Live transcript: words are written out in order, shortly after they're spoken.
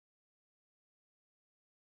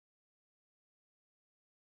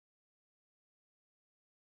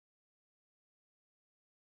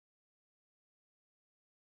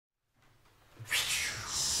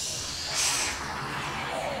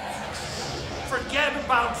forget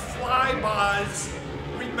about flybys.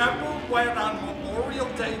 Remember when on Memorial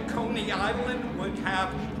Day, Coney Island would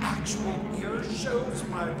have actual air shows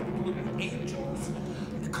by the Blue Angels?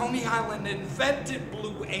 Coney Island invented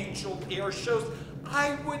Blue Angel air shows.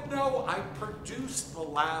 I would know. I produced the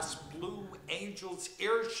last Blue Angels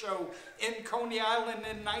air show in Coney Island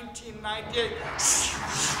in 1998.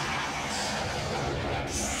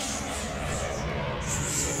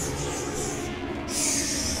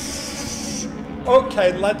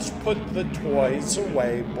 Okay, let's put the toys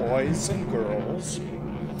away, boys and girls,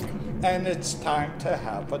 and it's time to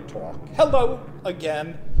have a talk. Hello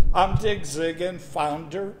again, I'm Dick Zigun,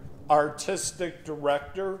 founder, artistic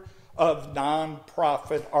director of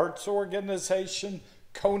nonprofit arts organization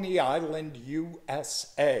Coney Island,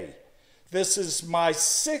 USA. This is my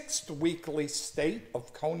 6th weekly State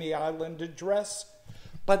of Coney Island address,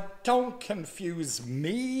 but don't confuse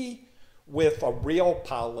me with a real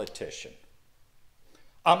politician.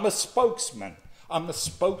 I'm a spokesman. I'm a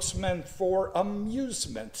spokesman for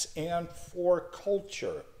amusements and for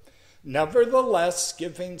culture. Nevertheless,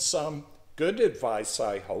 giving some good advice,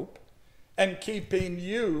 I hope, and keeping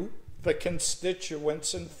you, the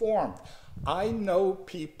constituents, informed. I know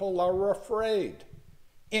people are afraid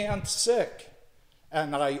and sick,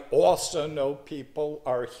 and I also know people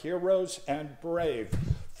are heroes and brave.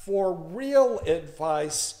 For real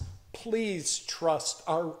advice, please trust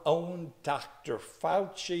our own Dr.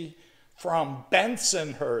 Fauci from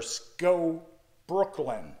Bensonhurst. Go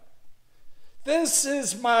Brooklyn. This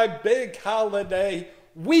is my big holiday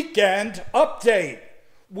weekend update.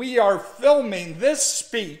 We are filming this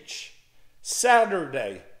speech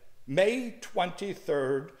Saturday, May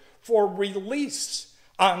 23rd, for release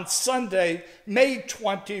on Sunday, May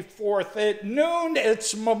 24th at noon.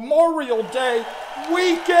 It's Memorial Day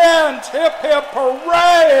weekend. Hip, hip,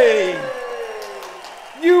 hooray!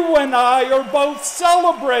 You and I are both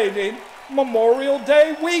celebrating Memorial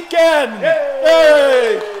Day weekend.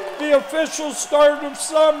 Hey! The official start of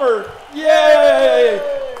summer. Yay!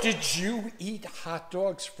 Did you eat hot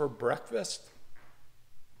dogs for breakfast?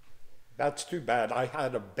 That's too bad. I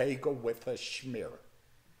had a bagel with a schmear.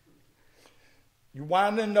 You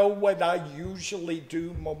want to know what I usually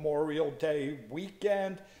do Memorial Day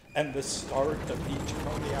weekend and the start of each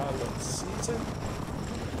Coney Island season?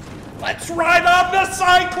 Let's ride on the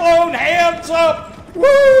cyclone! Hands up!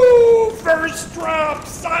 Woo! First drop!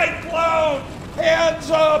 Cyclone!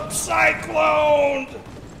 Hands up! Cyclone!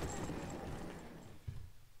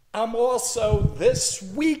 I'm also this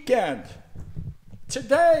weekend,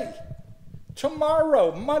 today,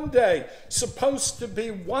 tomorrow, Monday, supposed to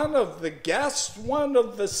be one of the guests, one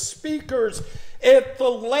of the speakers at the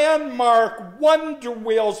landmark Wonder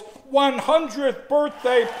Wheel's 100th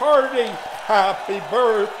birthday party. Happy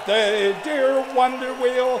birthday, dear Wonder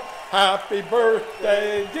Wheel. Happy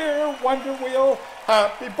birthday, dear Wonder Wheel.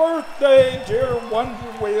 Happy birthday, dear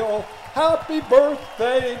Wonder Wheel. Happy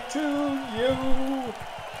birthday to you.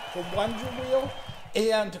 The Wonder Wheel.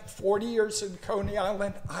 And 40 years in Coney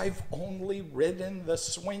Island, I've only ridden the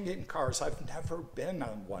swinging cars. I've never been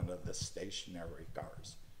on one of the stationary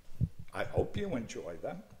cars. I hope you enjoy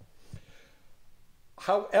them.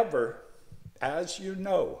 However, as you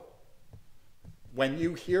know, when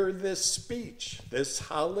you hear this speech, this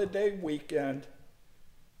holiday weekend,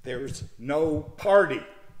 there's no party.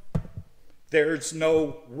 There's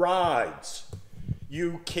no rides.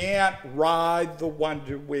 You can't ride the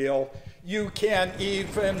Wonder Wheel. You can't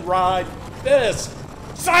even ride this.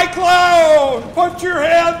 Cyclone! Put your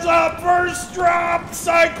hands up, first drop,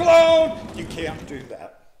 cyclone! You can't do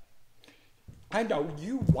that. I know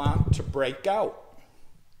you want to break out.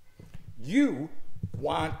 You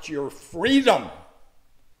want your freedom.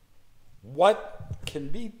 What can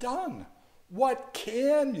be done? What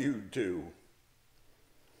can you do?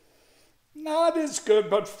 Not as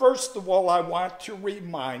good, but first of all, I want to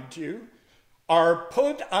remind you, our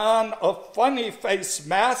Put on a Funny Face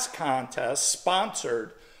mask contest,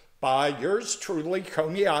 sponsored by yours truly,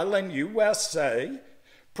 Coney Island, USA,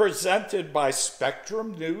 presented by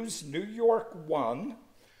Spectrum News New York 1,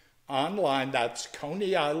 online, that's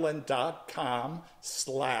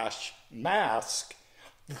coneyisland.com/mask.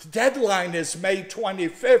 The deadline is May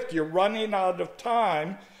 25th. You're running out of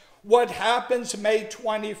time. What happens May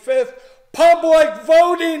 25th? Public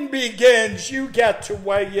voting begins. You get to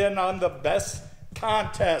weigh in on the best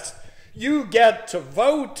contest. You get to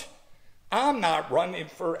vote. I'm not running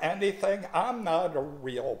for anything. I'm not a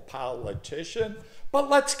real politician. But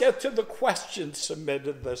let's get to the questions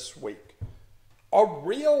submitted this week. A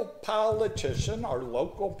real politician, our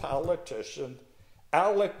local politician,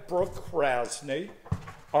 Alec Brooke Krasny,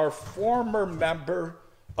 our former member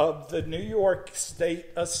of the New York State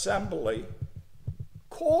Assembly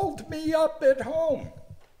called me up at home.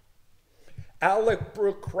 Alec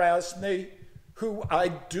Brooke-Krasny, who I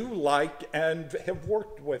do like and have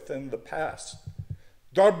worked with in the past.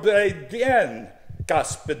 Dobry dzień,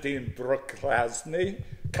 господин Brooke-Krasny.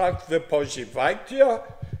 Как вы поживаете?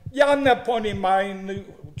 Я не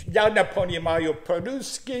понимаю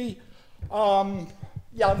по-русски.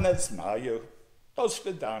 Я не знаю. До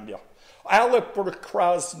свидания. Alec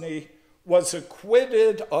Brooke-Krasny was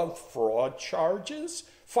acquitted of fraud charges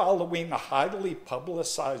following a highly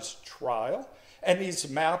publicized trial, and he's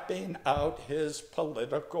mapping out his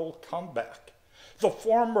political comeback. The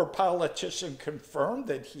former politician confirmed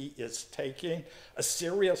that he is taking a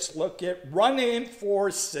serious look at running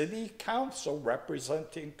for city council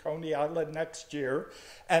representing Coney Island next year,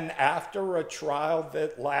 and after a trial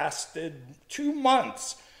that lasted 2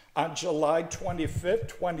 months, on July 25,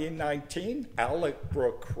 2019, Alec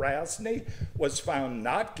Brooke-Krasny was found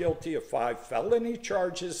not guilty of 5 felony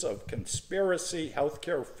charges of conspiracy,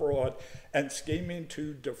 healthcare fraud, and scheming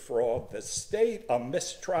to defraud the state. A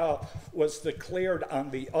mistrial was declared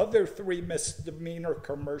on the other 3 misdemeanor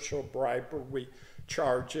commercial bribery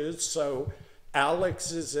charges, so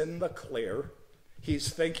Alex is in the clear. He's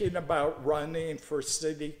thinking about running for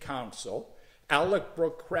city council. Alec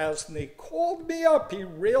Brooke-Krasny called me up, he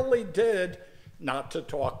really did, not to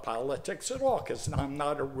talk politics at all, because I'm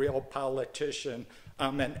not a real politician.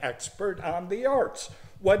 I'm an expert on the arts.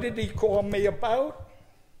 What did he call me about?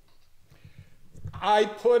 I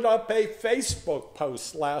put up a Facebook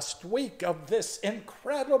post last week of this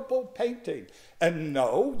incredible painting. And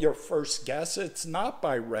no, your first guess, it's not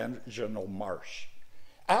by Reginald Marsh.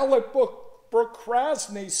 Alec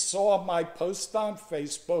Brooke-Krasny saw my post on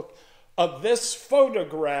Facebook of this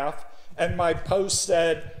photograph, and my post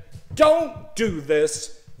said, "Don't do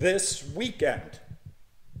this weekend."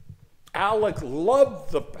 Alec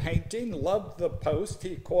loved the painting, loved the post.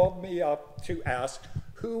 He called me up to ask,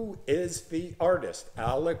 who is the artist?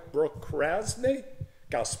 Alec Brooke-Krasny,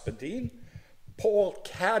 господин. Paul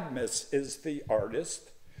Cadmus is the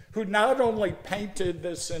artist, who not only painted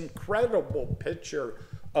this incredible picture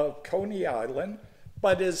of Coney Island,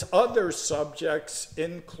 but his other subjects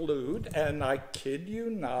include, and I kid you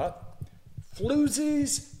not,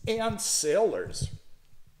 floozies and sailors.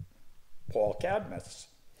 Paul Cadmus.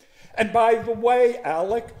 And by the way,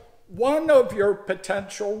 Alec, one of your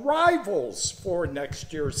potential rivals for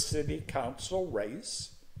next year's city council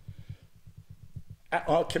race,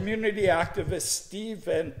 community activist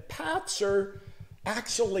Stephen Patzer,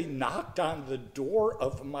 actually knocked on the door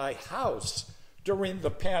of my house during the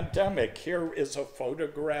pandemic. Here is a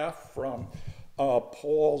photograph from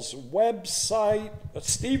Paul's website,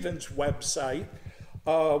 Stephen's website,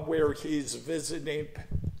 where he's visiting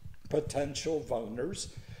potential voters.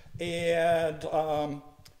 And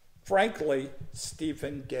frankly,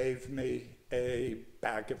 Stephen gave me a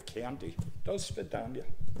bag of candy. Do svidaniya.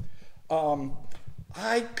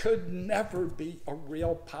 I could never be a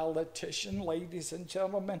real politician, ladies and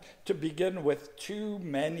gentlemen, to begin with too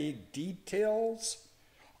many details,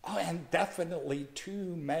 and definitely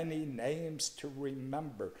too many names to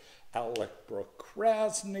remember. Alec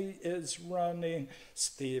Brooke-Krasny is running,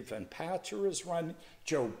 Stephen Patzer is running,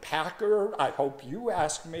 Joe Packer. I hope you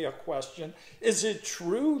ask me a question. Is it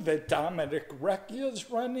true that Dominic Recchia is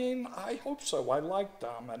running? I hope so. I like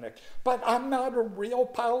Dominic. But I'm not a real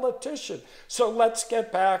politician. So let's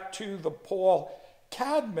get back to the Paul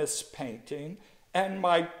Cadmus painting and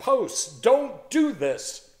my post. Don't do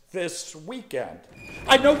this weekend.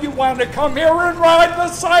 I know you want to come here and ride the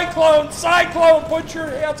cyclone. Cyclone, put your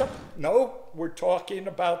hands up. No, we're talking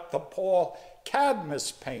about the Paul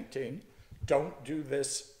Cadmus painting. Don't do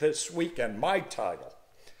this weekend, my title.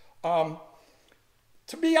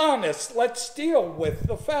 To be honest, let's deal with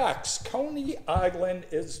the facts. Coney Island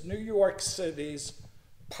is New York City's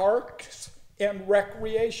parks and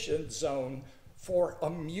recreation zone for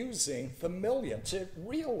amusing the millions. It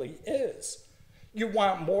really is. You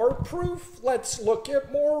want more proof? Let's look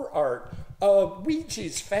at more art.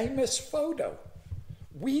 Ouija's famous photo.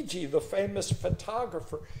 Ouija, the famous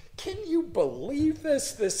photographer. Can you believe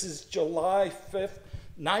this? This is July 5th,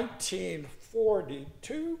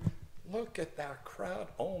 1942. Look at that crowd.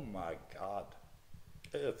 Oh my God.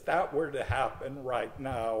 If that were to happen right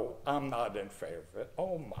now, I'm not in favor of it.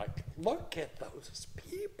 Oh my, look at those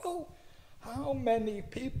people. How many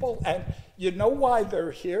people? And you know why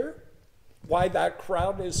they're here? Why that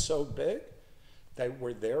crowd is so big? They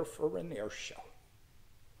were there for an air show.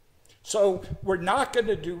 So we're not going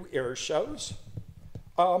to do air shows.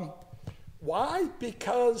 Why?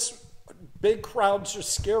 Because big crowds are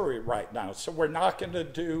scary right now, so we're not going to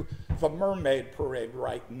do the mermaid parade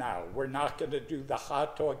right now. We're not going to do the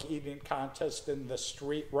hot dog eating contest in the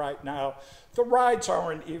street right now. The rides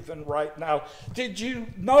aren't even right now. Did you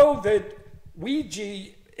know that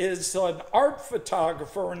Ouija is an art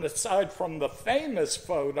photographer, and aside from the famous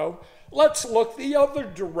photo, let's look the other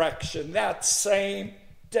direction. That same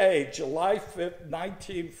day, July 5th,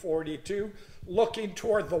 1942, looking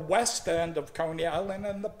toward the west end of Coney Island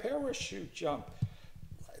and the parachute jump.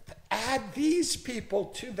 Add these people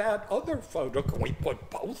to that other photo. Can we put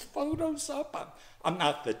both photos up? I'm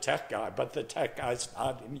not the tech guy, but the tech guy's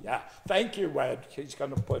nodding. Yeah, thank you, Ed. He's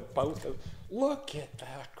going to put both of. Look at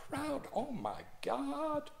that crowd. Oh, my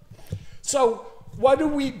God. So what do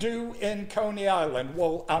we do in Coney Island?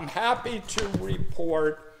 Well, I'm happy to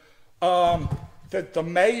report that the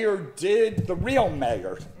mayor did, the real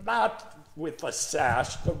mayor, not with a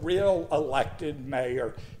sash, the real elected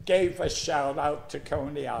mayor, gave a shout out to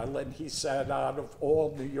Coney Island. He said, out of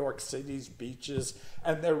all New York City's beaches,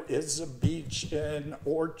 and there is a beach in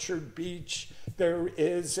Orchard Beach, there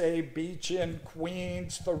is a beach in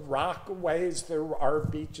Queens, the Rockaways, there are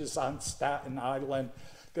beaches on Staten Island,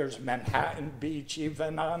 there's Manhattan Beach,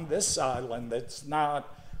 even on this island that's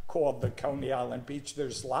not called the Coney Island Beach.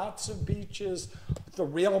 There's lots of beaches. The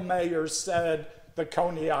real mayor said the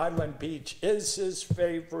Coney Island Beach is his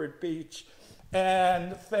favorite beach,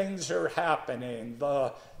 and things are happening.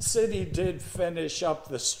 The city did finish up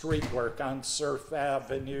the street work on Surf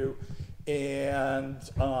Avenue and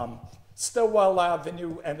Stillwell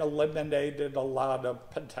Avenue and eliminated a lot of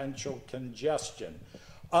potential congestion.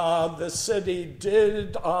 The city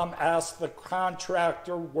did ask the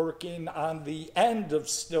contractor working on the end of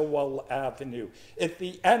Stillwell Avenue, at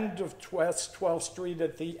the end of West 12th Street,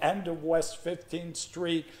 at the end of West 15th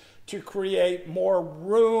Street, to create more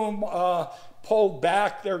room, pull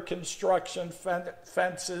back their construction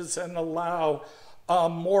fences, and allow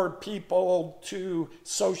more people to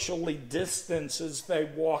socially distance as they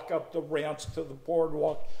walk up the ramps to the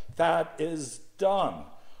boardwalk. That is done.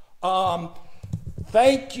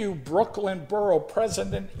 Thank you, Brooklyn Borough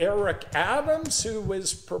President Eric Adams, who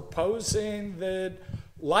is proposing that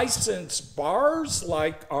licensed bars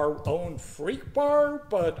like our own Freak Bar,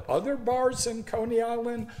 but other bars in Coney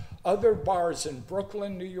Island, other bars in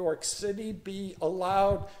Brooklyn, New York City, be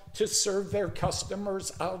allowed to serve their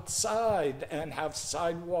customers outside and have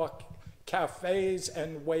sidewalk cafes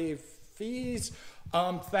and waive fees.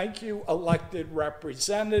 Thank you, elected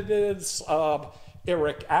representatives.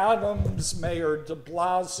 Eric Adams, Mayor de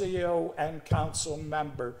Blasio, and Council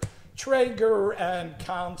Member Traeger, and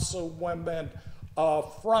Councilwomen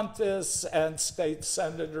Frontis and State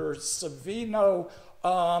Senator Savino.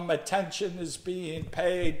 Attention is being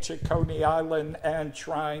paid to Coney Island and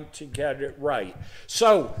trying to get it right.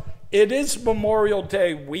 So it is Memorial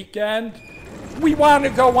Day weekend. We want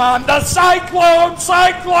to go on the cyclone,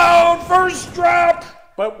 first drop,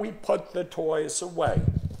 but we put the toys away.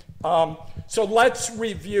 So let's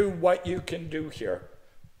review what you can do here.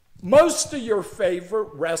 Most of your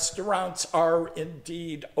favorite restaurants are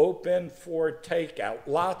indeed open for takeout.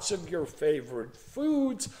 Lots of your favorite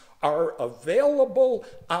foods are available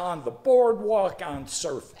on the boardwalk, on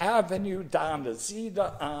Surf Avenue, Don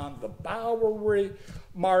Azita, on the Bowery,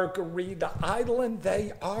 Margarita Island.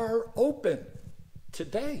 They are open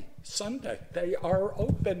today, Sunday. They are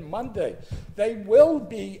open Monday. They will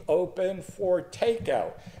be open for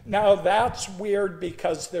takeout. Now that's weird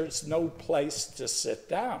because there's no place to sit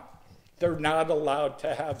down. They're not allowed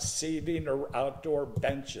to have seating or outdoor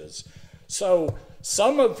benches. So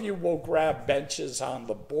some of you will grab benches on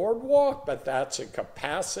the boardwalk, but that's a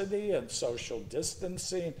capacity and social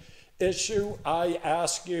distancing issue. I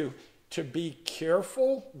ask you to be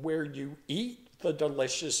careful where you eat the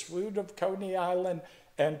delicious food of Coney Island,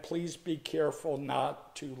 and please be careful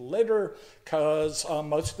not to litter, because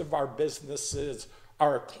most of our businesses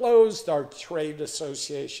are closed. Our trade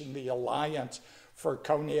association, the Alliance for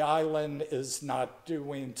Coney Island, is not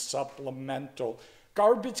doing supplemental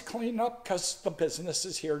garbage cleanup because the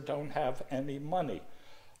businesses here don't have any money.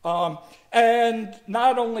 And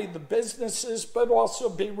not only the businesses, but also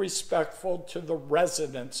be respectful to the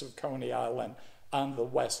residents of Coney Island on the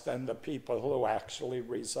west and the people who actually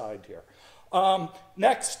reside here.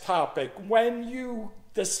 Next topic, when you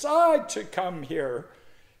decide to come here,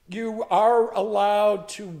 you are allowed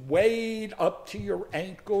to wade up to your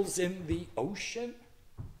ankles in the ocean.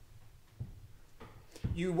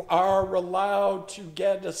 You are allowed to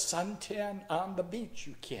get a suntan on the beach.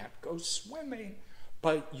 You can't go swimming,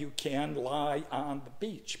 but you can lie on the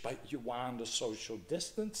beach. But you want a social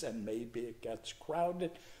distance and maybe it gets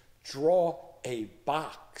crowded. Draw a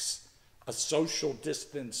box a social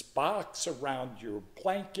distance box around your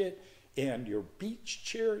blanket and your beach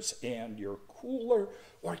chairs and your cooler,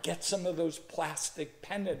 or get some of those plastic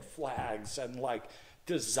pennant flags and like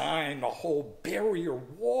design a whole barrier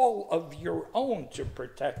wall of your own to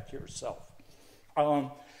protect yourself.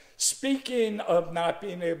 Speaking of not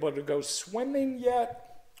being able to go swimming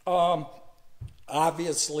yet,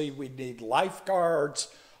 obviously we need lifeguards.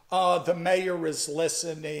 The mayor is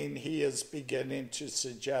listening. He is beginning to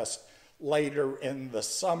suggest later in the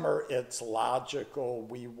summer, it's logical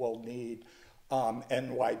we will need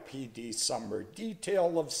NYPD summer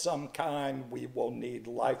detail of some kind. We will need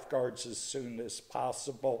lifeguards as soon as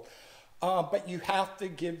possible. But you have to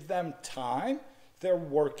give them time. They're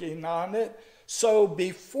working on it. So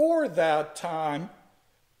before that time,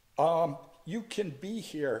 you can be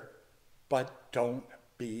here, but don't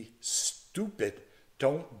be stupid.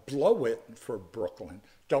 Don't blow it for Brooklyn.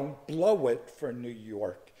 Don't blow it for New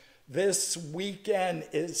York. This weekend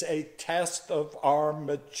is a test of our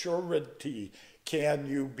maturity. Can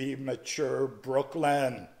you be mature,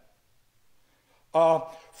 Brooklyn?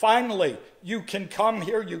 Finally, you can come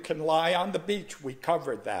here, you can lie on the beach, we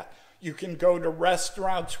covered that. You can go to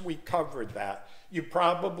restaurants, we covered that. You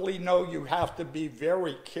probably know you have to be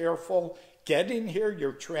very careful getting here,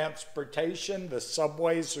 your transportation, the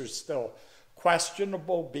subways are still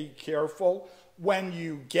questionable, be careful. When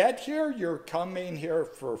you get here, you're coming here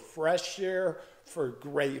for fresh air, for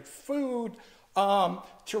great food, to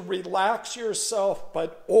relax yourself,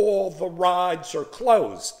 but all the rides are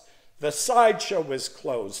closed. The sideshow is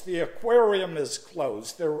closed. The aquarium is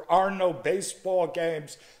closed. There are no baseball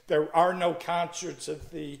games. There are no concerts at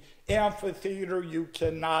the amphitheater. You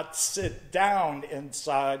cannot sit down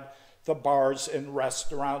inside the bars and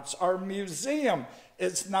restaurants. Our museum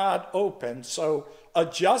is not open, so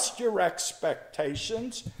adjust your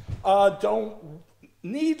expectations. Don't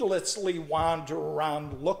needlessly wander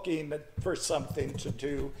around looking for something to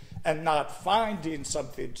do and not finding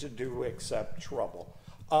something to do except trouble.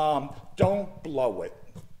 Don't blow it,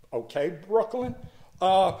 okay, Brooklyn?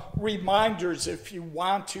 Reminders, if you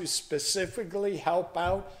want to specifically help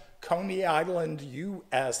out Coney Island,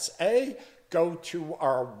 USA, go to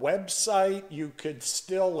our website. You could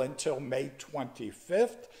still, until May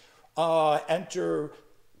 25th, enter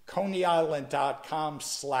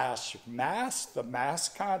coneyisland.com/mass, the mass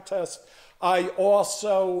contest. I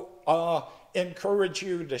also encourage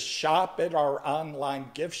you to shop at our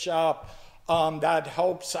online gift shop. That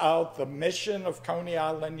helps out the mission of Coney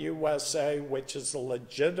Island, USA, which is a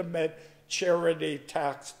legitimate charity,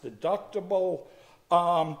 tax deductible.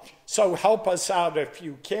 So help us out if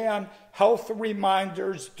you can. Health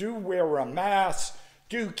reminders, do wear a mask,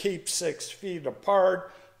 do keep 6 feet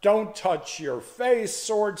apart, don't touch your face,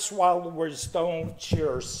 sword swallowers don't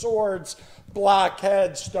share swords,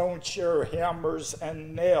 blockheads don't share hammers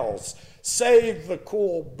and nails. Save the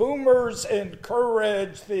cool boomers,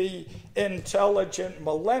 encourage the intelligent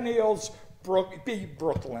millennials, be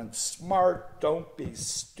Brooklyn smart, don't be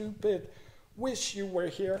stupid. Wish you were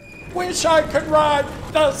here. Wish I could ride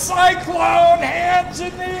the cyclone, hands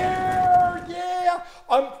in the air, yeah.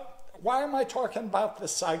 Why am I talking about the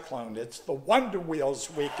cyclone? It's the Wonder Wheels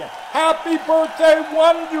weekend. Happy birthday,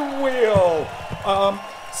 Wonder Wheel.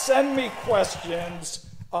 Send me questions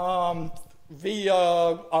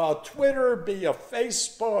via Twitter, via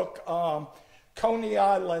Facebook.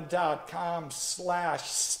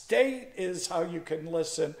 ConeyIsland.com/state is how you can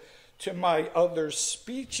listen to my other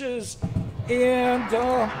speeches. And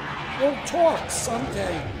we'll talk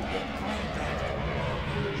someday.